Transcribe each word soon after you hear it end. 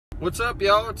What's up,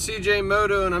 y'all? It's CJ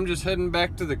Moto, and I'm just heading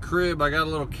back to the crib. I got a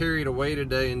little carried away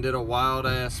today and did a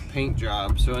wild-ass paint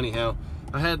job. So anyhow,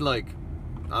 I had like,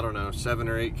 I don't know, 7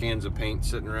 or 8 cans of paint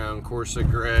sitting around. Corsa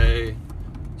gray,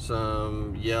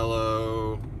 some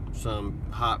yellow, some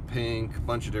hot pink, a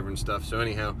bunch of different stuff. So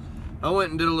anyhow, I went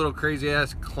and did a little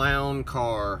crazy-ass clown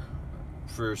car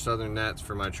for Southern Nats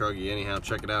for my truggy. Anyhow,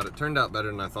 check it out. It turned out better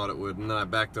than I thought it would, and then I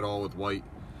backed it all with white.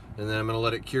 And then I'm gonna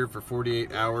let it cure for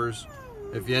 48 hours.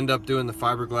 If you end up doing the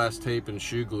fiberglass tape and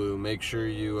shoe glue, make sure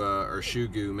you, or shoe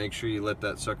goo, make sure you let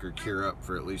that sucker cure up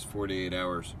for at least 48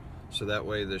 hours. So that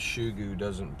way the shoe goo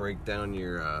doesn't break down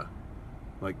your,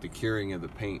 like the curing of the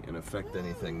paint and affect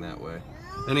anything that way.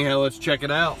 Anyhow, let's check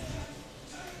it out.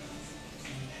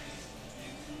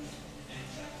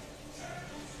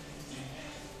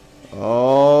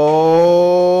 Oh,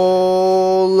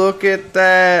 look at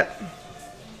that.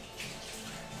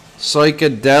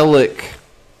 Psychedelic.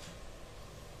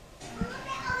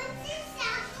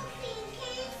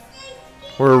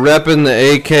 We're repping the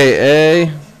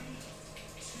AKA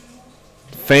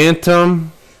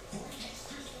Phantom,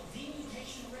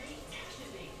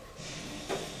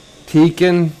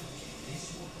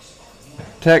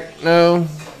 Tekno,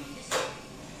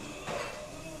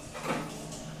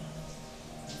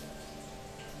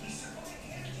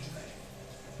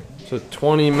 it's a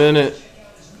 20-minute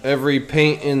every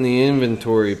paint in the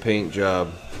inventory paint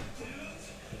job.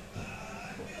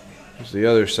 Here's the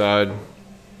other side.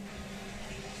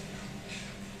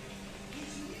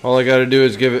 All I got to do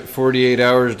is give it 48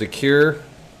 hours to cure,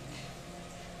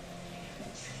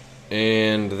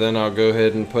 and then I'll go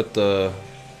ahead and put the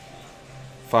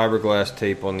fiberglass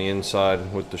tape on the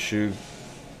inside with the shoe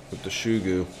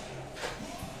goo.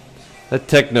 That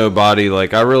Tekno body,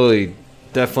 like, I really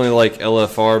definitely like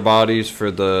LFR bodies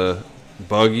for the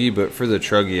buggy, but for the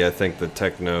truggy, I think the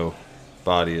Tekno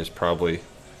body is probably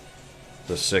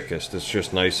the sickest. It's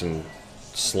just nice and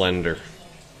slender.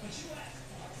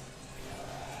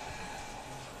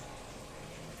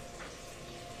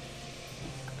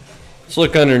 Let's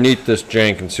look underneath this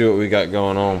jank and see what we got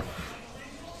going on.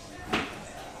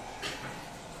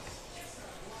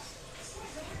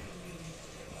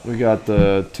 We got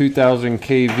the 2000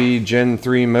 kV Gen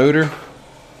 3 motor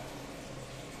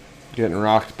getting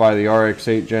rocked by the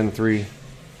RX-8 Gen 3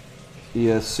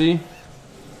 ESC.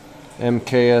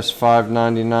 MKS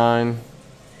 599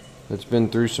 that's been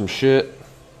through some shit.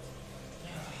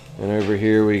 And over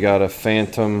here we got a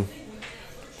Phantom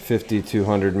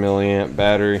 5200 milliamp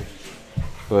battery.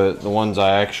 But the ones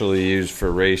I actually use for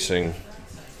racing,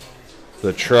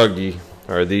 the truggy,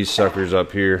 are these suckers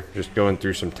up here. Just going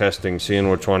through some testing, seeing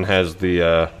which one has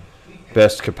the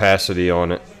best capacity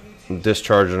on it. I'm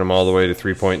discharging them all the way to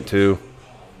 3.2,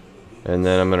 and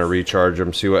then I'm going to recharge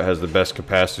them, see what has the best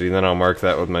capacity, and then I'll mark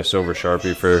that with my silver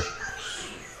Sharpie for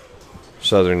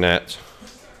Southern Nats.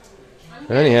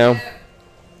 Anyhow,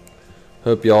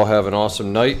 hope you all have an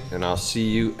awesome night, and I'll see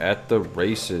you at the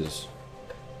races.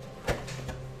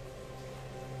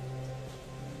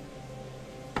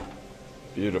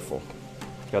 Beautiful.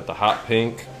 Got the hot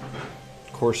pink,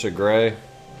 Corsa gray,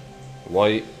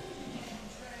 white,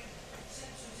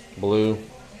 blue,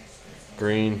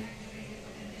 green.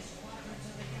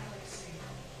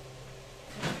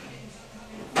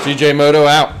 CJ Moto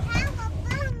out.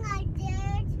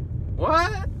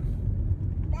 What?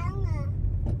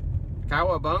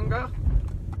 Cowabunga?